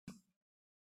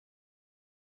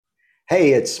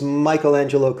Hey, it's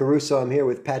Michelangelo Caruso. I'm here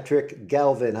with Patrick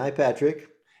Galvin. Hi, Patrick.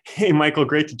 Hey, Michael,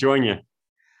 great to join you.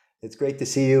 It's great to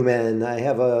see you, man. I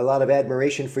have a lot of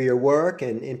admiration for your work,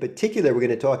 and in particular, we're going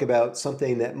to talk about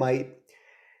something that might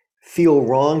feel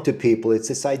wrong to people. It's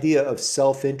this idea of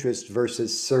self-interest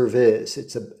versus service.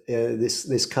 It's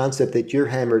this concept that you're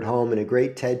hammered home in a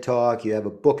great TED Talk. You have a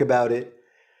book about it.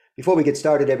 Before we get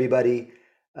started, everybody,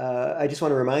 I just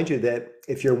want to remind you that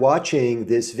if you're watching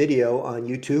this video on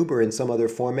YouTube or in some other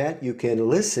format, you can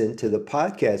listen to the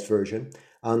podcast version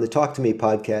on the Talk to Me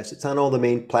podcast. It's on all the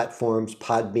main platforms,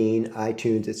 Podbean,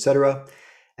 iTunes, etc.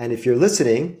 And if you're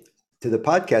listening to the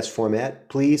podcast format,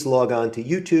 please log on to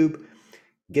YouTube,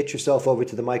 get yourself over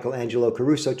to the Michelangelo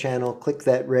Caruso channel, click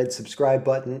that red subscribe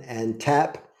button, and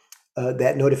tap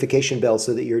that notification bell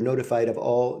so that you're notified of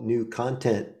all new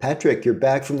content. Patrick, you're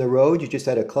back from the road. You just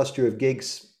had a cluster of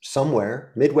gigs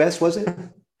somewhere. Midwest, was it?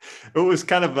 It was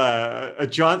kind of a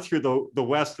jaunt through the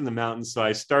West and the mountains. So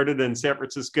I started in San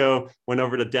Francisco, went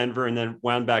over to Denver, and then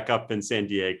wound back up in San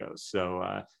Diego.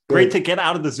 So great to Good. get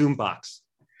out of the Zoom box.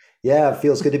 Yeah, it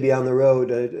feels good to be on the road.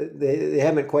 They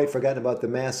haven't quite forgotten about the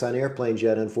masks on airplanes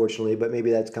yet, unfortunately, but maybe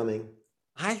that's coming.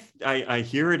 I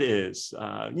hear it is.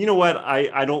 You know what?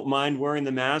 I don't mind wearing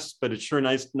the mask, but it's sure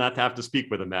nice not to have to speak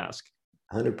with a mask.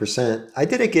 100%. I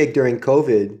did a gig during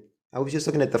COVID. I was just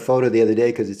looking at the photo the other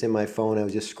day because it's in my phone. I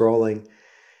was just scrolling.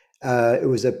 It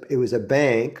was a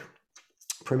bank,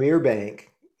 Premier Bank,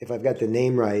 if I've got the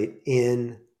name right,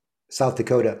 in South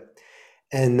Dakota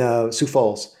and Sioux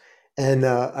Falls. And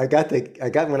when I got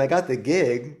the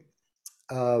gig,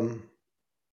 um,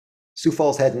 Sioux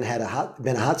Falls hadn't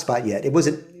been a hot spot yet. It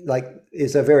wasn't like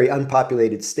it's a very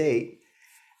unpopulated state,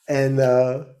 and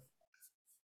uh,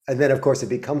 and then of course it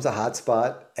becomes a hot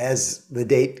spot as the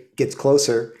date gets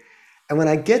closer. And when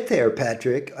I get there,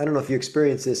 Patrick, I don't know if you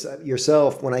experience this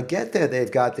yourself. When I get there,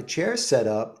 they've got the chairs set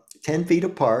up 10 feet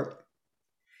apart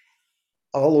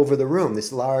all over the room,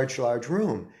 this large, large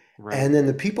room. Right. And then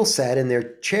the people sat in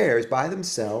their chairs by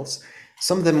themselves.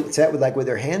 Some of them sat with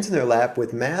their hands in their lap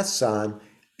with masks on.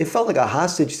 It felt like a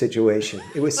hostage situation.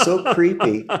 It was so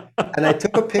creepy. And I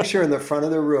took a picture in the front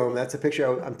of the room. That's a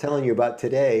picture I'm telling you about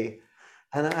today.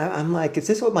 And I'm like, is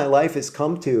this what my life has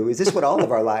come to? Is this what all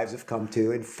of our lives have come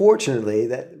to? And fortunately,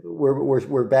 that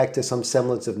we're back to some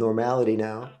semblance of normality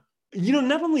now.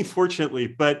 Not only fortunately,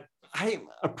 but I'm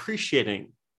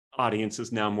appreciating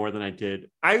audiences now more than I did.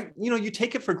 You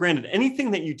take it for granted.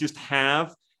 Anything that you just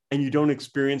have and you don't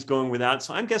experience going without.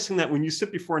 So I'm guessing that when you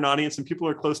sit before an audience and people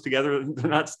are close together, they're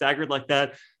not staggered like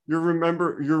that. You're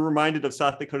reminded of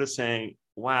South Dakota saying,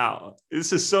 wow,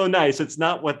 this is so nice. It's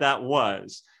not what that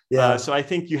was. Yeah. So I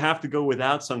think you have to go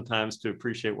without sometimes to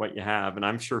appreciate what you have. And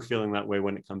I'm sure feeling that way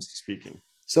when it comes to speaking.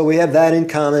 So we have that in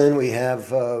common. We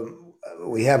have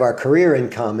our career in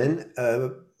common.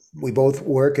 We both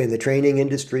work in the training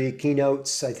industry,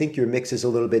 keynotes. I think your mix is a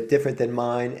little bit different than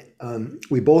mine.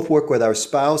 We both work with our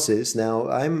spouses. Now,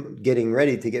 I'm getting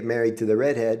ready to get married to the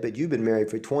redhead, but you've been married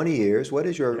for 20 years. What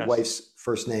is your Yes. wife's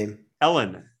first name?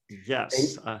 Ellen. And,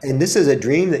 Yes. and this is a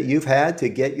dream that you've had to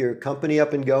get your company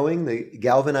up and going, the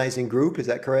Galvanizing Group. Is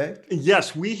that correct?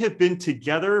 Yes, we have been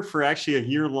together for actually a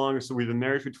year longer. So we've been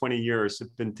married for 20 years,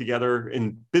 have been together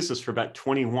in business for about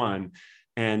 21.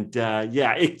 And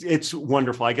yeah, it's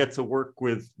wonderful. I get to work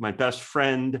with my best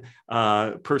friend,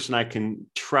 person I can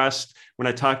trust. When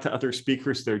I talk to other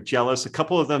speakers, they're jealous. A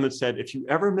couple of them have said, if you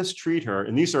ever mistreat her,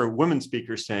 and these are women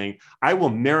speakers saying, I will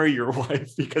marry your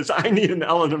wife because I need an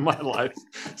Ellen in my life.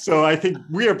 So I think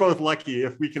we are both lucky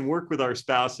if we can work with our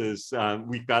spouses.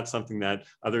 We've got something that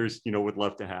others, would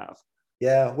love to have.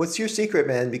 Yeah. What's your secret,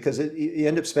 man? Because you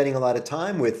end up spending a lot of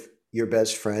time with your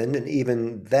best friend, and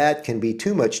even that can be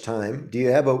too much time. Do you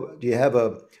have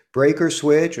a breaker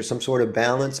switch or some sort of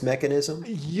balance mechanism?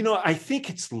 I think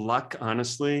it's luck,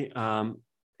 honestly.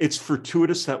 It's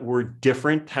fortuitous that we're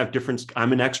different, have different.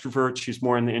 I'm an extrovert. She's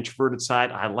more on the introverted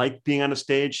side. I like being on a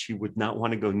stage. She would not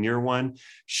want to go near one.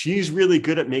 She's really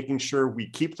good at making sure we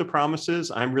keep the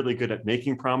promises. I'm really good at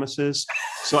making promises.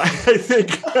 So I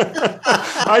think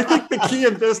I think the key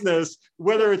in business,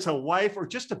 whether it's a wife or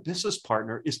just a business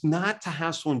partner, is not to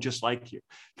have someone just like you,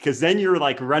 because then you're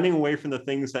like running away from the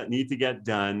things that need to get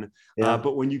done. Yeah.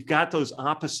 But when you've got those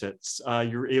opposites,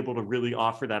 you're able to really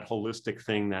offer that holistic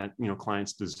thing that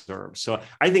clients deserve. So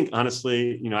I think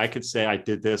honestly, I could say I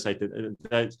did this, I did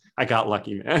that. I got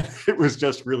lucky, man. It was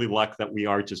just really luck that we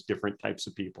are just different types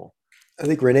of people. I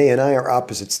think Renee and I are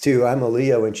opposites too. I'm a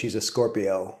Leo and she's a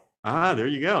Scorpio. Ah, there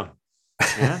you go.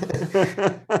 Yeah.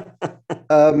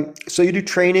 So you do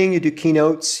training, you do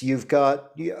keynotes, you've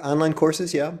got online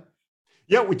courses, yeah?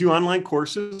 Yeah, we do online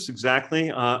courses,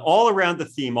 exactly. All around the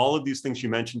theme, all of these things you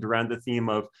mentioned around the theme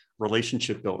of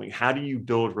relationship building. How do you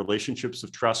build relationships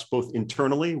of trust, both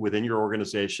internally within your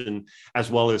organization, as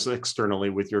well as externally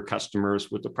with your customers,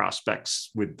 with the prospects,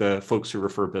 with the folks who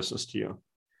refer business to you?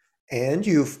 And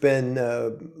you've been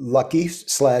lucky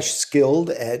slash skilled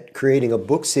at creating a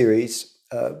book series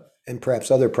and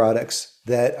perhaps other products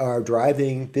that are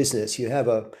driving business. You have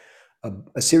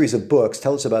a series of books.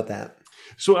 Tell us about that.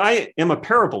 So I am a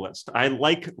parabolist. I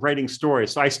like writing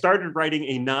stories. So I started writing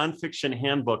a nonfiction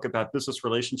handbook about business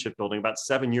relationship building about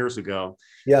 7 years ago.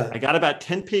 Yeah. I got about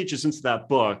 10 pages into that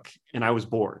book and I was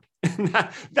bored.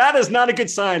 That is not a good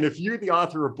sign if you, the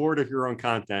author, are bored of your own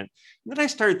content. And then I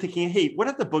started thinking, hey, what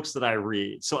are the books that I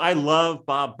read? So I love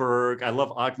Bob Berg. I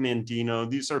love Og Mandino.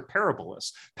 These are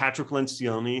parabolists. Patrick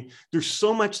Lencioni. There's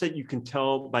so much that you can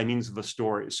tell by means of a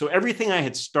story. So everything I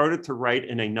had started to write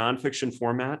in a nonfiction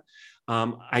format,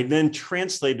 I then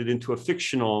translated into a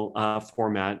fictional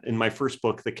format in my first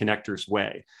book, The Connector's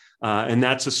Way. And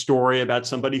that's a story about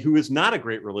somebody who is not a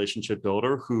great relationship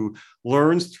builder, who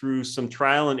learns through some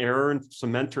trial and error and some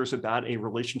mentors about a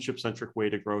relationship centric way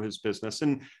to grow his business.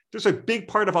 And there's a big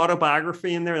part of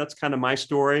autobiography in there. That's kind of my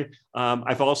story.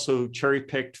 I've also cherry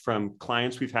picked from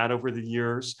clients we've had over the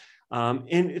years.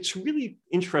 And it's really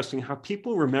interesting how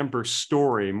people remember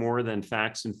story more than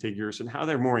facts and figures and how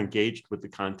they're more engaged with the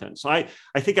content. So I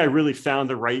think I really found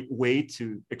the right way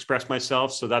to express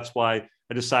myself. So that's why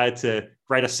I decided to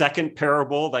write a second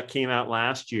parable that came out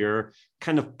last year,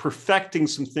 kind of perfecting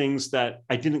some things that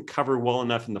I didn't cover well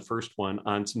enough in the first one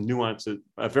on some nuances,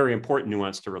 a very important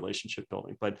nuance to relationship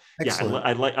building. But yeah, Excellent.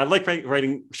 I like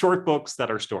writing short books that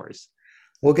are stories.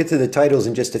 We'll get to the titles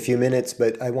in just a few minutes,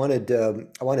 but I wanted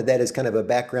that as kind of a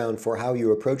background for how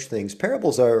you approach things.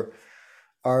 Parables are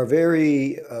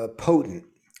very potent,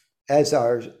 as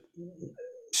are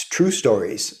true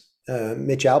stories.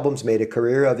 Mitch Albom's made a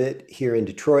career of it here in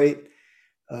Detroit.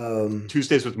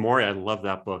 Tuesdays with Morrie. I love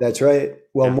that book. That's right.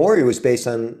 Well, Yeah. Morrie was based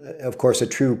on, of course, a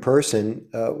true person,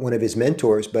 one of his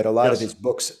mentors, but a lot of Yes. his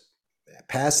books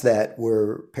past that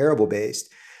were parable based.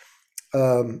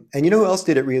 And you know who else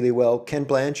did it really well? Ken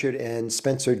Blanchard and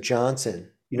Spencer Johnson.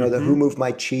 You know, the Who Hmm. Moved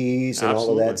My Cheese and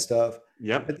all of that Absolutely. stuff.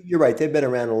 Yep. You're right, they've been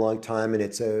around a long time and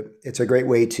it's a great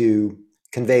way to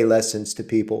convey lessons to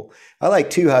people. I like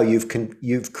too how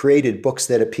you've created books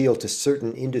that appeal to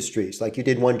certain industries. Like you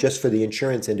did one just for the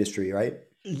insurance industry, right?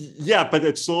 Yeah, but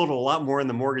it's sold a lot more in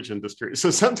the mortgage industry.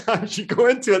 So sometimes you go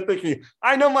into it thinking,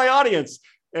 I know my audience.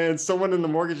 And someone in the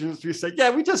mortgage industry said, yeah,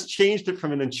 we just changed it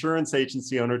from an insurance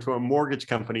agency owner to a mortgage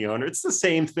company owner. It's the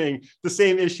same thing, the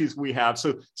same issues we have.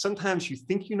 So sometimes you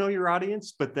think you know your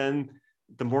audience, but then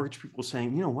the mortgage people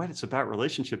saying, you know what, it's about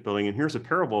relationship building. And here's a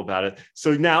parable about it.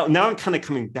 So now I'm kind of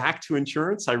coming back to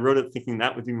insurance. I wrote it thinking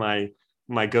that would be my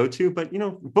go-to, but you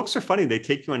know, books are funny. They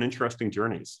take you on interesting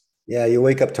journeys. Yeah, you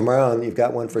wake up tomorrow and you've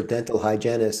got one for dental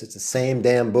hygienists. It's the same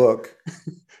damn book.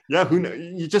 Yeah, who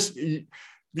knows?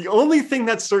 The only thing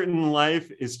that's certain in life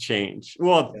is change.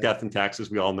 Well, Yeah. death and taxes,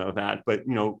 we all know that. But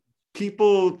you know,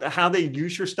 people, how they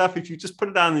use your stuff, if you just put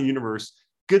it out in the universe,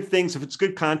 good things, if it's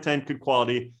good content, good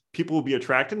quality, people will be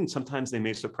attracted, and sometimes they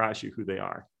may surprise you who they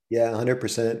are. Yeah,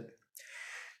 100%.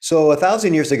 So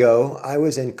 1,000 years ago, I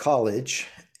was in college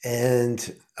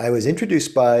and I was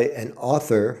introduced by an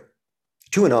author,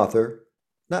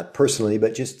 not personally,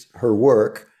 but just her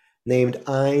work, named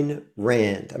Ayn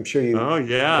Rand. I'm sure Oh you know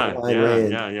yeah, Ayn yeah,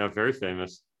 Rand. yeah, yeah. Very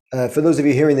famous. For those of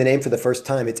you hearing the name for the first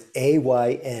time, it's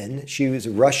Ayn. She was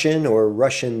Russian or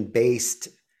Russian based.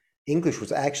 English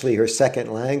was actually her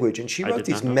second language. And she I wrote did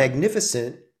these not know that.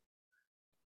 magnificent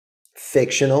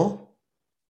fictional,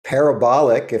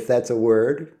 parabolic, if that's a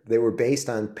word. They were based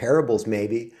on parables,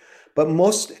 maybe. But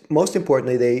most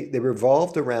importantly, they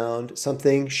revolved around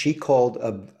something she called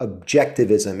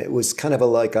objectivism. It was kind of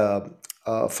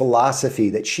a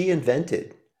philosophy that she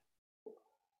invented.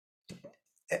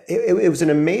 It was an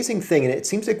amazing thing, and it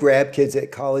seems to grab kids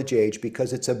at college age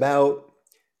because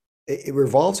it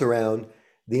revolves around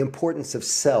the importance of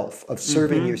self, of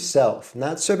serving Mm-hmm. yourself,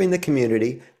 not serving the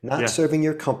community, not Yeah, serving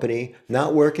your company,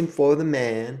 not working for the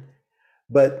man,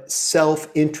 but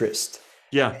self-interest.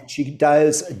 yeah. She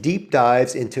does deep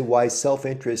dives into why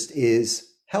self-interest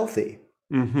is healthy,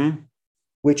 Mm-hmm.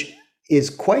 which is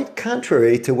quite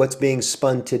contrary to what's being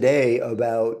spun today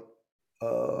about,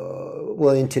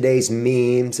 well, in today's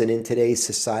memes and in today's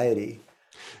society.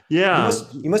 Yeah.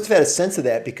 You must have had a sense of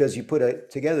that because you put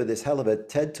together this hell of a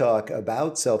TED talk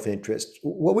about self-interest.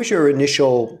 What was your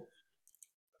initial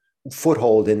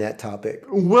foothold in that topic?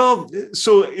 Well,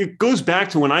 so it goes back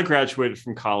to when I graduated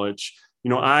from college. You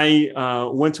know, I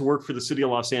went to work for the city of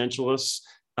Los Angeles.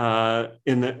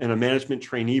 in a management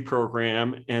trainee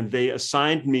program, and they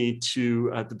assigned me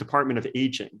to the Department of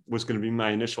Aging. Was going to be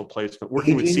my initial placement,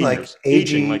 working with Aging, like seniors,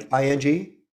 aging, like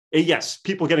AGING? yes,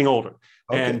 people getting older,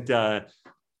 Okay. and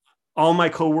all my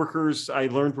coworkers I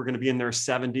learned were going to be in their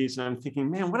 70s, and I'm thinking,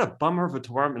 man, what a bummer of a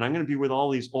department. I'm going to be with all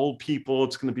these old people.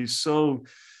 It's going to be so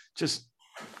just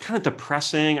kind of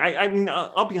depressing. I mean,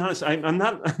 I'll be honest. I'm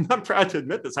not. I'm not proud to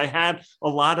admit this. I had a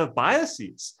lot of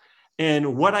biases,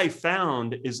 and what I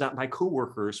found is that my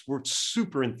coworkers were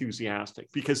super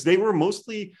enthusiastic because they were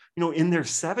mostly, in their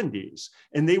 70s,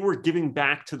 and they were giving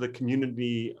back to the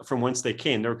community from whence they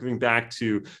came. They were giving back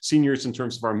to seniors in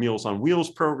terms of our Meals on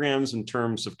Wheels programs, in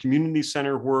terms of community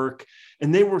center work,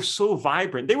 and they were so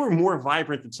vibrant. They were more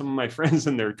vibrant than some of my friends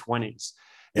in their 20s.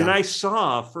 And Yeah. I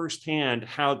saw firsthand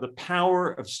how the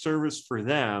power of service for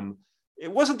them,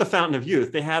 it wasn't the fountain of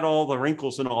youth. They had all the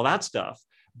wrinkles and all that stuff,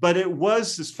 but it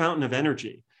was this fountain of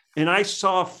energy. And I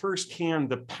saw firsthand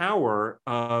the power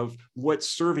of what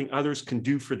serving others can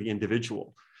do for the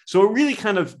individual. So it really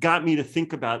kind of got me to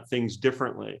think about things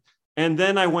differently. And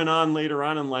then I went on later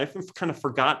on in life and kind of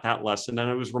forgot that lesson. And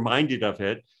I was reminded of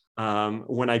it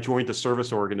when I joined the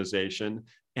service organization.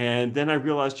 And then I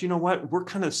realized, you know what, we're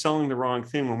kind of selling the wrong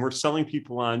thing. When we're selling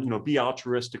people on, be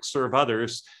altruistic, serve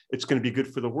others, it's going to be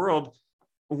good for the world.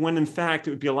 When in fact, it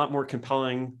would be a lot more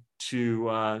compelling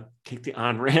to take the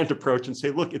Ayn Rand approach and say,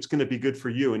 look, it's going to be good for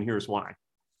you, and here's why.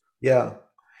 Yeah.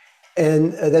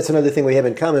 And that's another thing we have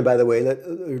in common, by the way. Let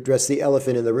address the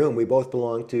elephant in the room. We both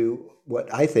belong to what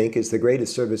I think is the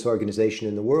greatest service organization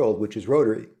in the world, which is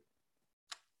Rotary.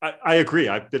 I agree.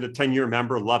 I've been a 10-year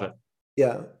member, love it.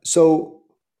 Yeah. So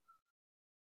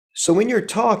in your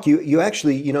talk, you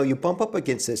actually, you bump up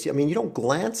against this. I mean, you don't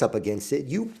glance up against it,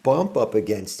 you bump up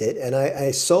against it. And I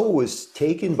so was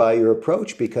taken by your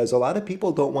approach because a lot of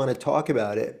people don't want to talk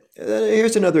about it.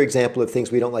 Here's another example of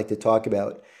things we don't like to talk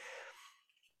about.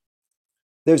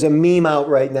 There's a meme out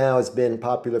right now, it's been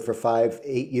popular for 5,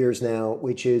 8 years now,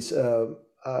 which is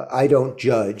I don't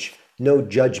judge, no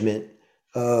judgment.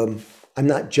 I'm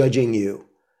not judging you.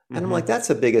 And I'm like, Mm-hmm. that's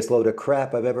the biggest load of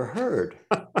crap I've ever heard.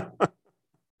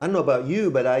 I don't know about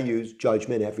you, but I use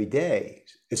judgment every day,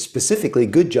 specifically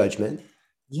good judgment.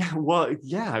 Yeah, well,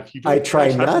 yeah, if you I don't try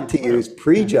judge, how do not you to use live? Yeah,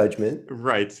 prejudgment,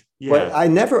 right. but Yeah, I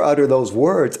never utter those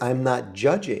words. I'm not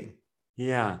judging.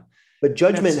 yeah. But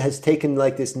judgment That's has taken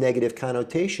like this negative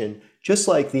connotation, just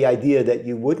like the idea that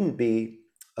you wouldn't be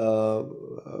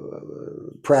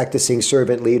practicing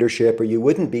servant leadership or you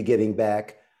wouldn't be giving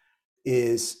back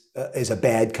is a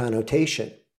bad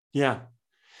connotation. yeah.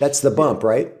 That's the Yeah, bump,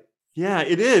 right? yeah,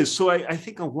 it is. So I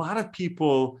think a lot of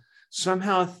people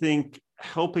somehow think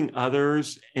helping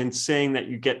others and saying that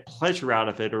you get pleasure out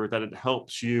of it or that it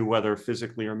helps you, whether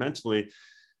physically or mentally,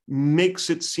 makes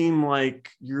it seem like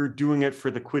you're doing it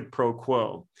for the quid pro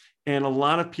quo. And a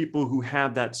lot of people who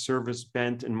have that service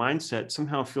bent and mindset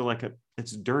somehow feel like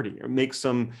it's dirty. It makes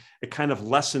them, it kind of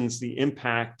lessens the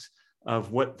impact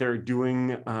of what they're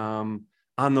doing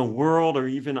on the world or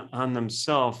even on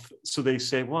themselves. So they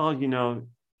say, well,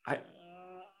 I,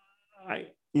 I,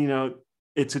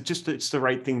 it's the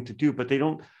right thing to do, but they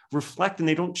don't reflect and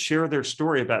they don't share their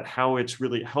story about how it's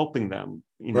really helping them.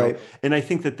 Right. And I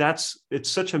think it's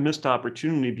such a missed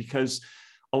opportunity because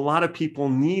a lot of people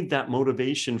need that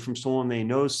motivation from someone they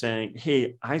know saying,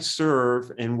 hey, I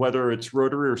serve, and whether it's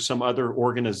Rotary or some other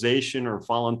organization or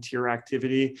volunteer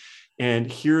activity, and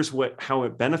here's how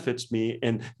it benefits me.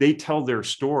 And they tell their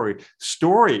stories,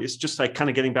 just like kind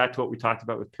of getting back to what we talked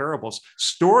about with parables,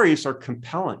 stories are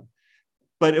compelling.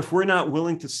 But if we're not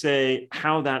willing to say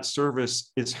how that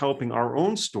service is helping our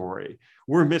own story,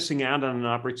 we're missing out on an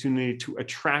opportunity to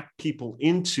attract people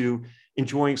into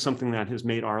enjoying something that has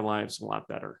made our lives a lot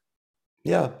better.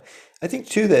 Yeah. I think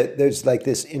too that there's like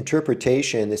this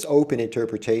interpretation, this open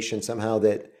interpretation somehow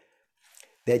that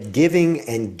giving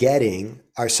and getting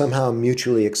are somehow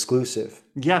mutually exclusive.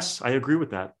 Yes, I agree with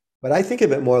that. But I think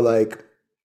of it more like,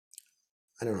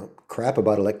 I don't know, crap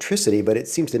about electricity, but it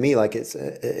seems to me like it's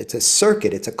a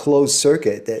circuit, it's a closed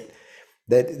circuit that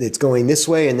it's going this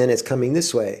way and then it's coming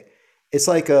this way. It's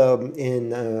like in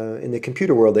the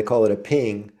computer world they call it a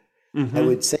ping. I Mm-hmm.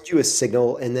 would send you a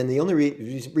signal, and then the only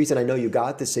reason I know you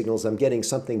got the signal is I'm getting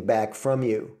something back from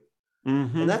you. And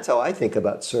Mm-hmm. that's how I think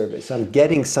about service. I'm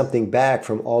getting something back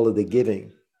from all of the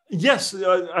giving. Yes,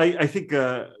 I think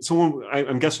someone.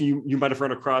 I'm guessing you might have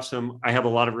run across him. I have a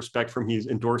lot of respect for him. He's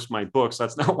endorsed my books.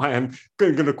 That's not why I'm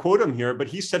going to quote him here, but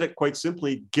he said it quite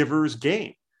simply: "Givers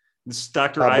gain." This is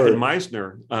Dr. Ivan Bird.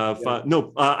 Meisner. Yeah.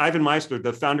 No, Ivan Meisner,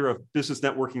 the founder of Business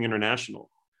Networking International.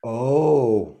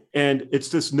 Oh. And it's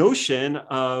this notion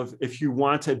of if you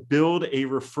want to build a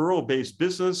referral based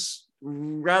business,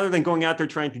 rather than going out there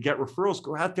trying to get referrals,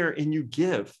 go out there and you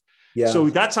give. Yeah.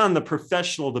 So that's on the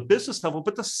professional, the business level,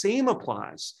 but the same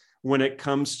applies when it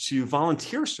comes to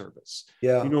volunteer service.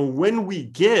 Yeah. When we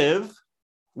give,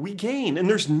 we gain. And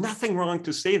there's nothing wrong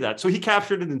to say that. So he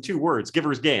captured it in 2 words: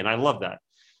 givers gain. I love that.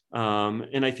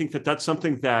 And I think that that's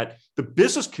something that the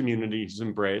business community has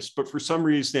embraced. But for some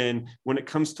reason, when it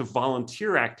comes to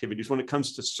volunteer activities, when it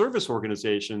comes to service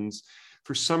organizations,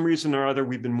 for some reason or other,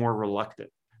 we've been more reluctant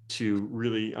to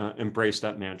really embrace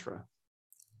that mantra.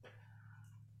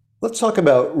 Let's talk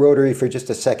about Rotary for just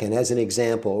a second as an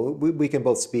example. We can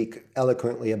both speak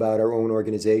eloquently about our own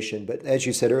organization, but as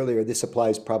you said earlier, this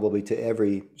applies probably to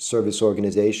every service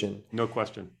organization. No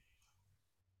question.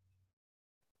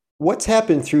 What's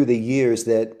happened through the years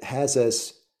that has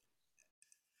us,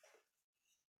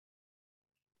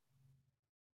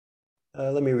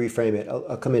 let me reframe it.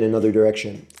 I'll come in another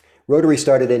direction. Rotary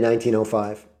started in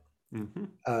 1905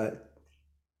 Mm-hmm.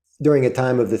 during a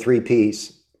time of the three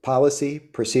P's: policy,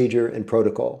 procedure, and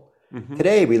protocol. Mm-hmm.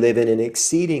 Today, we live in an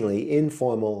exceedingly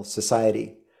informal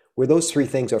society where those three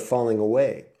things are falling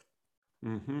away.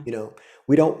 Mm-hmm.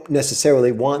 We don't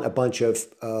necessarily want a bunch of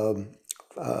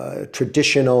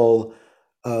traditional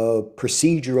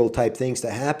procedural type things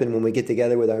to happen when we get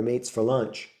together with our mates for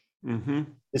lunch. Mm-hmm.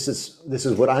 This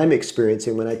is what I'm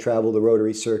experiencing when I travel the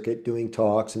Rotary circuit, doing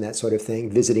talks and that sort of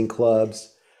thing, visiting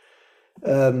clubs.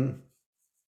 How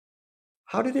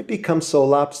did it become so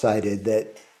lopsided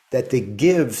that the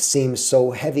give seems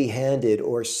so heavy-handed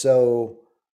or so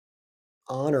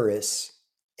onerous,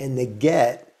 and the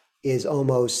get is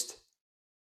almost,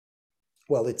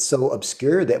 well, it's so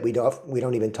obscure that we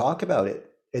don't even talk about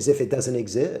it, as if it doesn't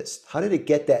exist? How did it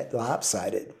get that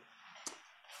lopsided?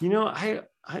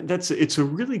 It's a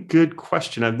really good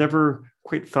question. I've never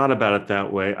quite thought about it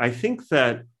that way. I think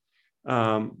that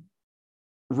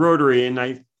Rotary, and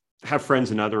I have friends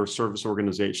in other service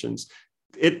organizations,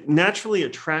 it naturally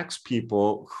attracts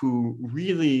people who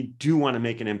really do want to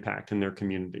make an impact in their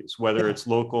communities, whether Yeah. it's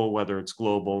local, whether it's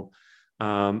global.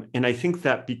 And I think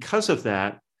that because of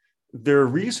that, their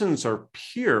reasons are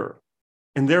pure.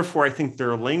 And therefore, I think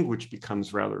their language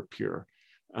becomes rather pure.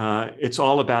 It's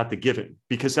all about the giving,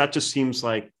 because that just seems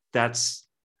like that's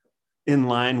in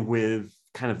line with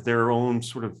kind of their own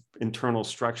sort of internal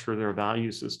structure, their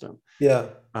value system. Yeah.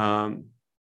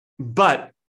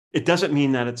 But it doesn't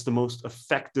mean that it's the most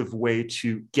effective way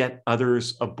to get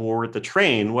others aboard the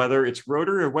train, whether it's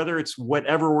Rotary or whether it's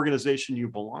whatever organization you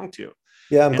belong to.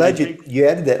 Yeah, I'm And I glad think, you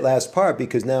added that last part,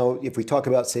 because now if we talk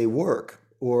about, say, work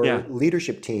or yeah,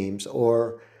 leadership teams,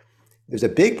 or there's a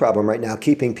big problem right now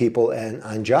keeping people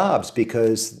on jobs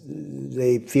because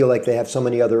they feel like they have so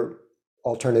many other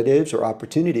alternatives or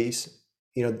opportunities.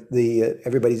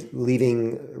 Everybody's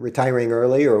leaving, retiring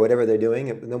early or whatever they're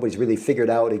doing. Nobody's really figured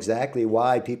out exactly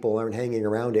why people aren't hanging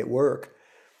around at work.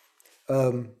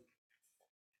 Um,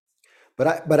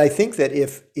 but I think that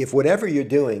if whatever you're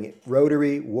doing,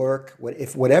 Rotary, work,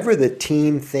 if whatever the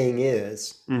team thing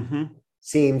is, mm-hmm,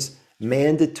 seems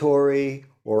mandatory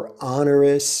or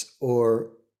onerous or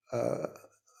uh,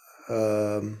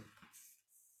 um,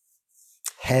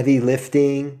 heavy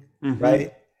lifting, mm-hmm,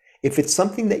 right? If it's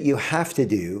something that you have to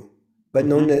do, but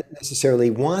don't mm-hmm.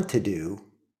 necessarily want to do,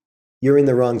 you're in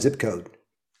the wrong zip code.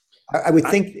 I would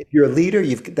I, think if you're a leader,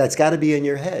 that's got to be in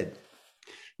your head.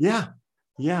 yeah,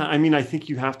 yeah. I mean, I think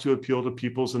you have to appeal to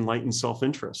people's enlightened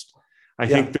self-interest. I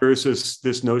Yeah, think there's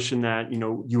this notion that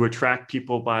you attract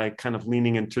people by kind of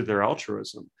leaning into their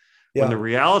altruism, when the yeah,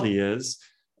 reality is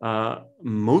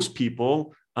most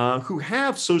people who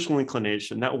have social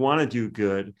inclination that want to do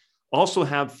good also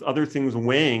have other things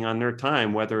weighing on their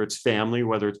time, whether it's family,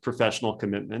 whether it's professional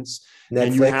commitments,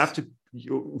 and you have Netflix. to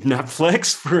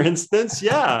Netflix, for instance,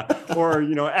 yeah, or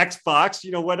Xbox,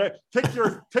 whatever.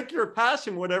 Pick your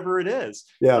passion, whatever it is.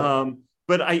 Yeah,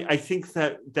 But I think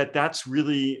that's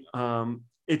really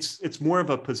it's more of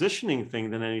a positioning thing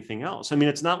than anything else. I mean,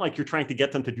 it's not like you're trying to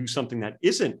get them to do something that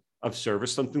isn't of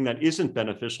service, something that isn't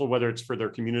beneficial, whether it's for their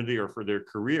community or for their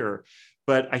career.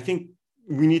 But I think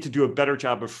we need to do a better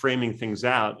job of framing things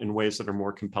out in ways that are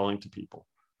more compelling to people.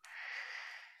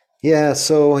 yeah.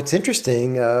 So it's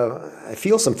interesting. I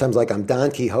feel sometimes like I'm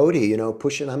Don Quixote,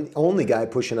 pushing. I'm the only guy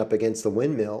pushing up against the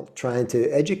windmill, trying to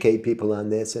educate people on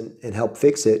this and help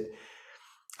fix it.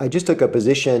 I just took a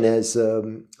position as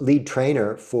lead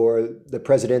trainer for the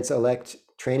President's Elect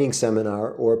Training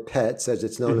Seminar, or PETS, as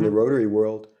it's known in the Mm-hmm. Rotary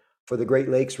world, for the Great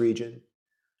Lakes region.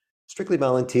 Strictly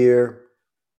volunteer.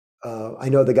 I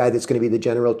know the guy that's going to be the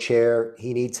general chair.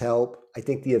 He needs help. I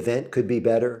think the event could be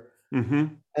better.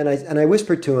 Mm-hmm. And I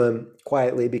whispered to him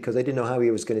quietly because I didn't know how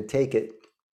he was going to take it.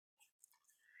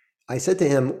 I said to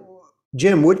him,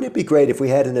 Jim, wouldn't it be great if we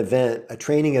had an event, a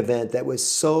training event that was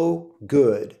so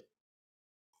good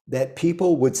that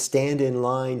people would stand in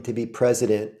line to be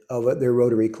president of their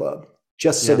Rotary Club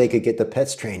just so Yeah. they could get the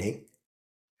pets training?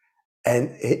 And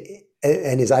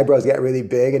his eyebrows got really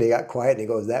big and he got quiet and he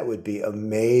goes, that would be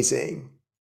amazing.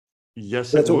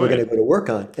 Yes, it That's what we're going to would. go to work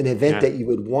on. An event Yeah. that you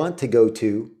would want to go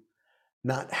to,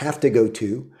 not have to go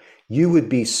to. You would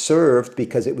be served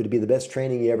because it would be the best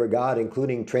training you ever got,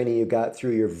 including training you got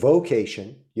through your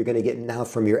vocation. You're going to get now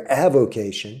from your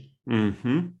avocation. Hmm.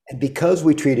 And because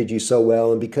we treated you so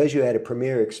well and because you had a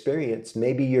premier experience,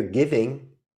 maybe your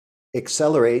giving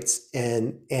accelerates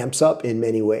and amps up in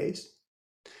many ways.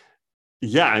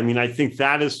 Yeah, I mean, I think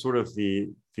that is sort of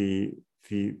the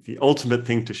ultimate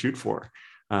thing to shoot for,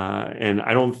 and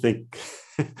I don't think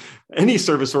any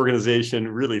service organization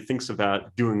really thinks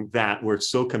about doing that where it's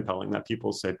so compelling that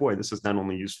people say, "Boy, this is not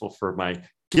only useful for my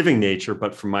giving nature,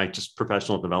 but for my just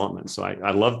professional development." So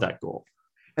I love that goal.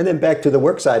 And then back to the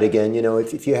work side again,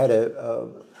 if you had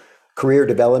a career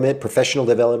development, professional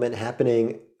development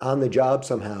happening on the job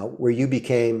somehow, where you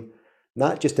became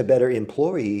not just a better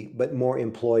employee, but more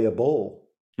employable,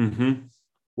 Hmm.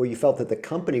 where you felt that the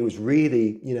company was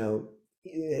really,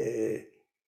 eh,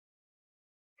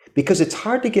 because it's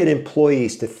hard to get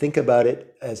employees to think about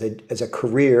it as a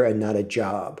career and not a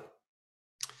job.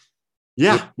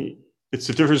 Yeah, it's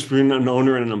the difference between an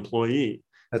owner and an employee.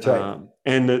 That's right.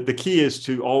 And the key is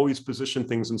to always position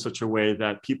things in such a way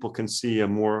that people can see a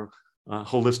more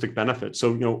holistic benefit.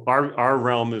 So, our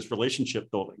realm is relationship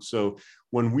building. So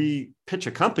when we pitch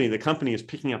a company, the company is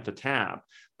picking up the tab.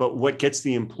 But what gets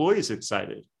the employees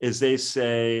excited is they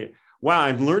say, wow,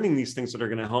 I'm learning these things that are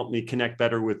going to help me connect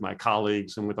better with my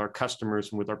colleagues and with our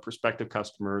customers and with our prospective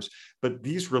customers. But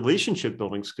these relationship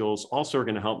building skills also are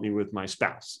going to help me with my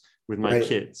spouse, with my Right.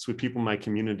 kids, with people in my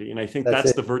community. And I think That's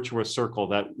that's the it. virtuous circle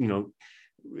that,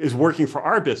 is working for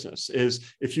our business,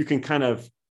 is if you can kind of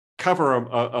cover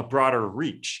a broader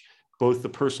reach, both the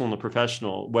personal and the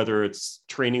professional, whether it's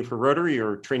training for Rotary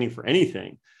or training for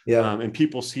anything, Yeah. and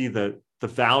people see the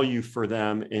value for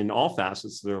them in all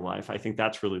facets of their life. I think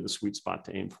that's really the sweet spot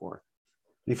to aim for.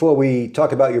 Before we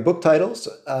talk about your book titles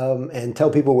and tell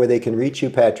people where they can reach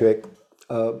you, Patrick,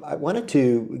 I wanted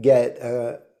to get,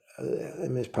 I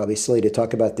mean, it's probably silly to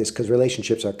talk about this because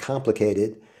relationships are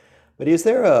complicated, but is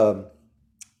there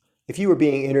if you were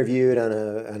being interviewed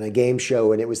on a game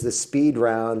show and it was the speed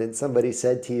round and somebody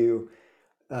said to you,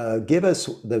 give us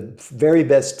the very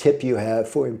best tip you have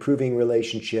for improving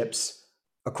relationships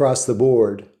across the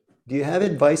board. Do you have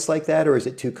advice like that or is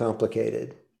it too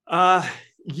complicated? Uh,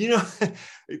 you know,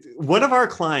 one of our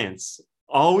clients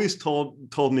always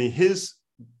told me his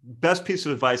best piece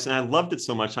of advice, and I loved it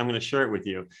so much, I'm going to share it with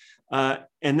you.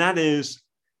 And that is,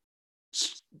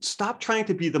 stop trying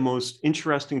to be the most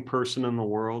interesting person in the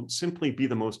world. Simply be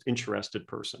the most interested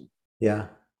person. Yeah.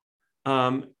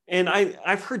 And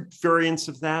I've heard variants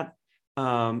of that.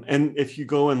 And if you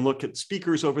go and look at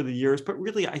speakers over the years, but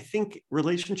really, I think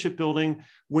relationship building,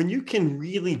 when you can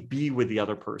really be with the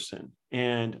other person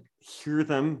and hear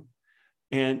them,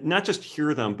 and not just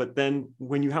hear them, but then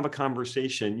when you have a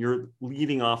conversation, you're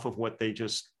leading off of what they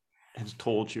just has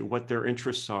told you, what their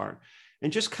interests are,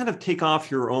 and just kind of take off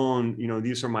your own,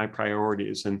 these are my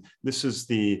priorities. And this is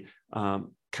the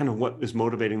kind of what is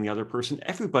motivating the other person.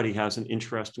 Everybody has an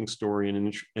interesting story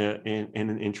and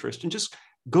an interest, and just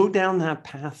go down that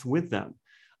path with them.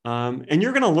 And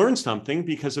you're going to learn something,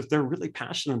 because if they're really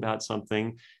passionate about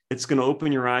something, it's going to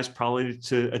open your eyes probably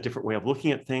to a different way of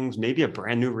looking at things, maybe a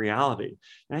brand new reality.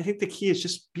 And I think the key is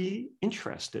just be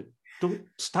interested. Don't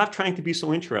stop trying to be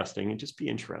so interesting and just be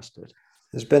interested.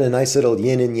 There's been a nice little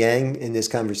yin and yang in this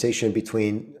conversation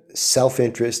between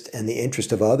self-interest and the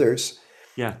interest of others.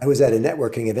 Yeah. I was at a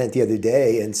networking event the other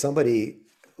day and somebody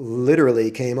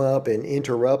literally came up and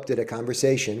interrupted a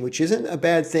conversation, which isn't a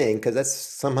bad thing because that's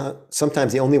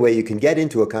sometimes the only way you can get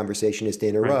into a conversation is to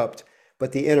Right. interrupt.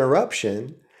 But the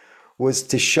interruption was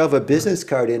to shove a business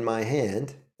card in my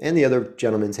hand and the other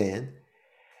gentleman's hand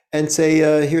and say,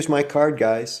 "Here's my card,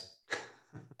 guys,"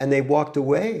 and they walked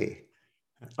away.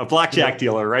 A You blackjack know,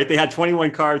 dealer, right? They had 21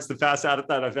 cards to pass out at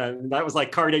that event. And that was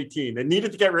like card 18. They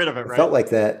needed to get rid of it, it right? felt like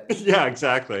that. Yeah,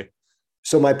 exactly.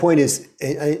 So my point is,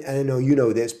 and I know you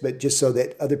know this, but just so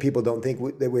that other people don't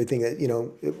think that we're thinking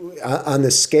that, on the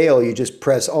scale, you just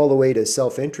press all the way to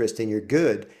self-interest and you're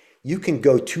good. You can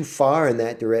go too far in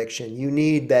that direction. You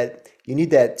need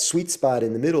that sweet spot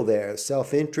in the middle there,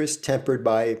 self-interest tempered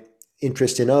by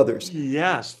interest in others,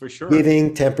 Yes, for sure.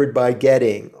 giving tempered by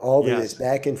getting, all of this Yes.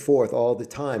 back and forth all the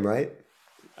time, right?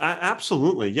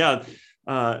 Absolutely. Yeah.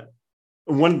 Uh,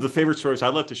 One of the favorite stories I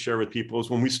love to share with people is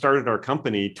when we started our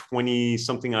company 20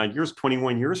 something odd years,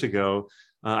 21 years ago.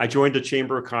 I joined a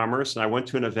chamber of commerce and I went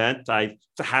to an event. I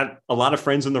had a lot of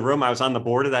friends in the room. I was on the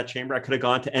board of that chamber. I could have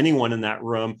gone to anyone in that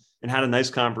room and had a nice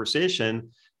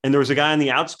conversation. And there was a guy on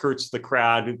the outskirts of the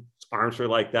crowd. His arms were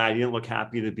like that. He didn't look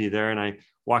happy to be there. And I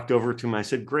walked over to him. I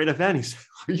said, "Great event." He said,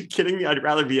 "Are you kidding me? I'd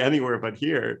rather be anywhere but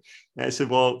here." And I said,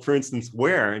 "Well, for instance,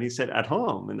 where?" And he said, "At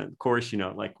home." And of course,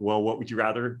 like, well, what would you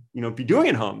rather, be doing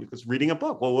at home? Because reading a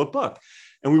book. Well, what book?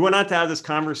 And we went on to have this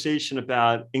conversation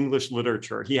about English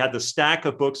literature. He had the stack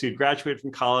of books. He had graduated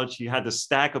from college. He had the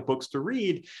stack of books to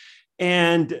read.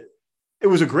 And it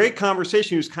was a great conversation.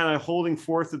 He was kind of holding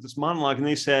forth at this monologue. And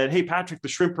they said, "Hey, Patrick, the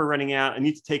shrimp are running out. I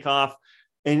need to take off."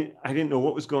 And I didn't know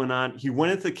what was going on. He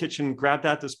went into the kitchen, grabbed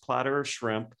out this platter of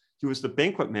shrimp. He was the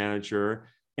banquet manager.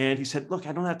 And he said, "Look,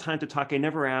 I don't have time to talk. I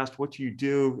never asked, what do you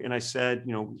do?" And I said,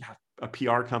 "We have a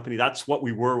PR company." That's what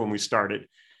we were when we started.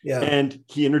 Yeah. And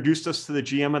he introduced us to the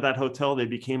GM of that hotel. They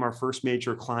became our first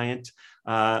major client.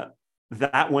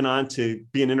 That went on to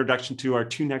be an introduction to our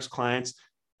two next clients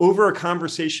over a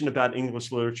conversation about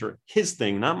English literature, his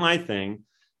thing, not my thing,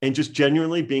 and just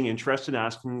genuinely being interested,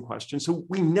 asking questions. So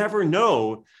we never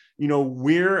know,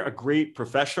 where a great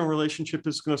professional relationship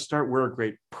is going to start, where a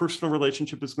great personal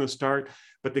relationship is going to start.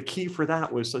 But the key for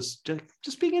that was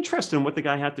just being interested in what the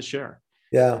guy had to share.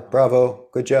 Yeah. Bravo.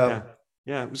 Good Yeah. job.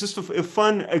 Yeah. It was just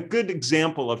a good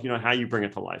example of, how you bring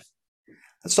it to life.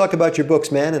 Let's talk about your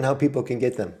books, man, and how people can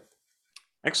get them.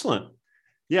 Excellent.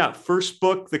 Yeah, first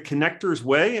book, The Connector's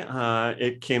Way.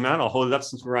 It came out. I'll hold it up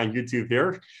since we're on YouTube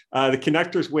here. The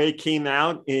Connector's Way came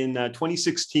out in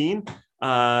 2016.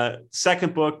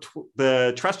 Second book,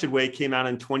 The Trusted Way, came out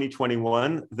in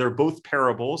 2021. They're both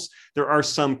parables. There are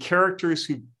some characters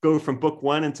who go from book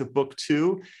one into book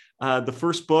two. The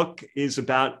first book is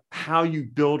about how you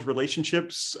build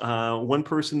relationships, one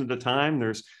person at a time.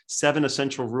 There's 7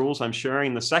 essential rules I'm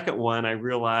sharing. The second one, I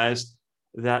realized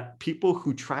that people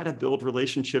who try to build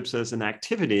relationships as an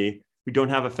activity who don't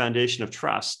have a foundation of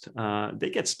trust, they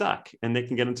get stuck and they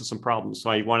can get into some problems. So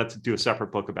I wanted to do a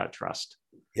separate book about trust.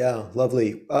 Yeah,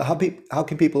 lovely. How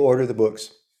can people order the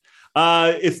books?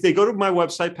 If they go to my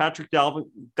website,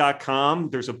 patrickdalvin.com,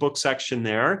 there's a book section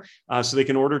there. So they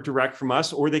can order direct from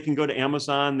us, or they can go to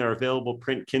Amazon. They're available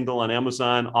print, Kindle on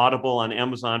Amazon, Audible on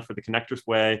Amazon for The Connector's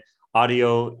Way,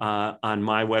 audio on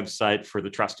my website for The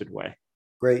Trusted Way.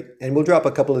 Great. And we'll drop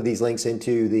a couple of these links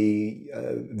into the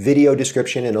video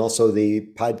description and also the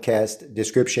podcast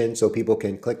description so people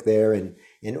can click there and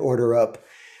order up.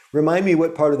 Remind me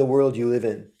what part of the world you live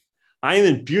in. I am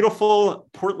in beautiful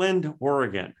Portland,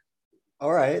 Oregon.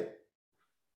 All right.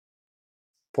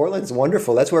 Portland's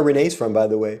wonderful. That's where Renee's from, by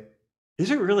the way.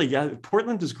 Is it really? Yeah,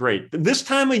 Portland is great. This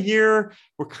time of year,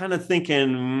 we're kind of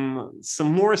thinking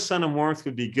some more sun and warmth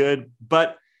would be good,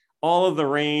 but all of the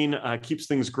rain keeps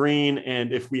things green.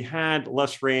 And if we had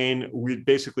less rain, we'd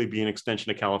basically be an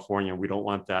extension of California. We don't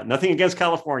want that. Nothing against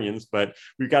Californians, but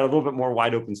we've got a little bit more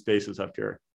wide open spaces up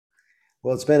here.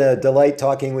 Well, it's been a delight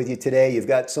talking with you today. You've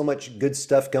got so much good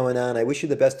stuff going on. I wish you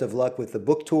the best of luck with the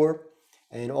book tour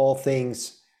and all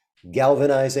things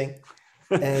galvanizing.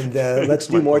 And let's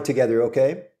do more together,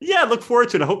 okay? Yeah, look forward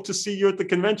to it. I hope to see you at the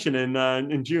convention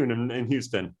in June in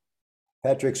Houston.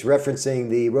 Patrick's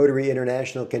referencing the Rotary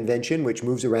International Convention, which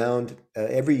moves around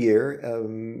every year.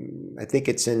 I think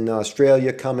it's in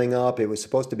Australia coming up. It was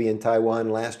supposed to be in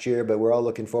Taiwan last year, but we're all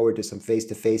looking forward to some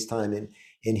face-to-face time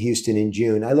in Houston in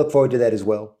June. I look forward to that as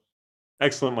well.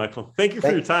 Excellent, Michael. Thank you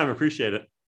for your time. I appreciate it.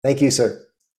 Thank you, sir.